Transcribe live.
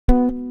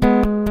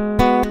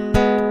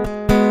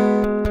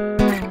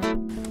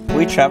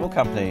We travel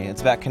company. It's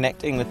about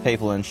connecting with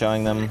people and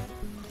showing them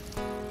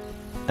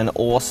an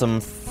awesome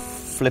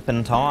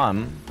flippin'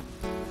 time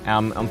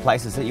on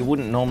places that you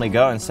wouldn't normally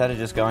go, instead of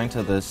just going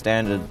to the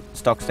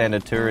stock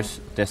standard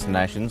tourist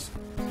destinations.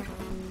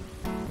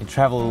 You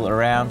travel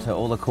around to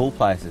all the cool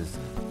places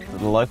that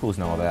the locals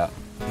know about.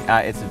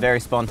 It's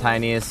very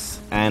spontaneous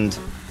and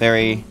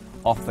very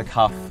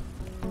off-the-cuff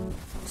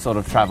sort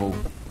of travel.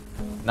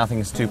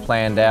 Nothing's too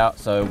planned out,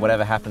 so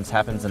whatever happens,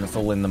 happens, and it's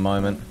all in the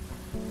moment.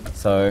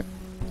 So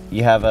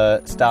you have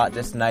a start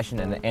destination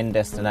and an end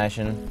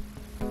destination,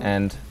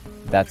 and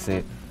that's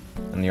it.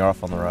 And you're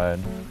off on the road.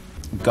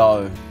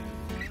 Go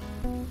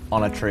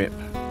on a trip.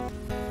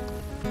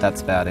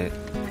 That's about it.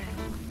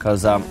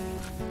 Because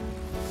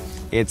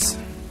it's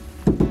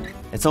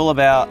all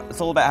about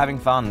having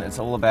fun. It's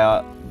all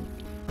about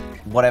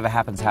whatever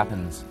happens,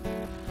 happens.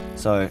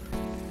 So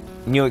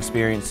new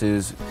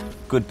experiences,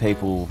 good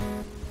people,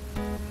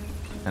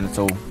 and it's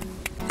all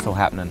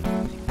happening.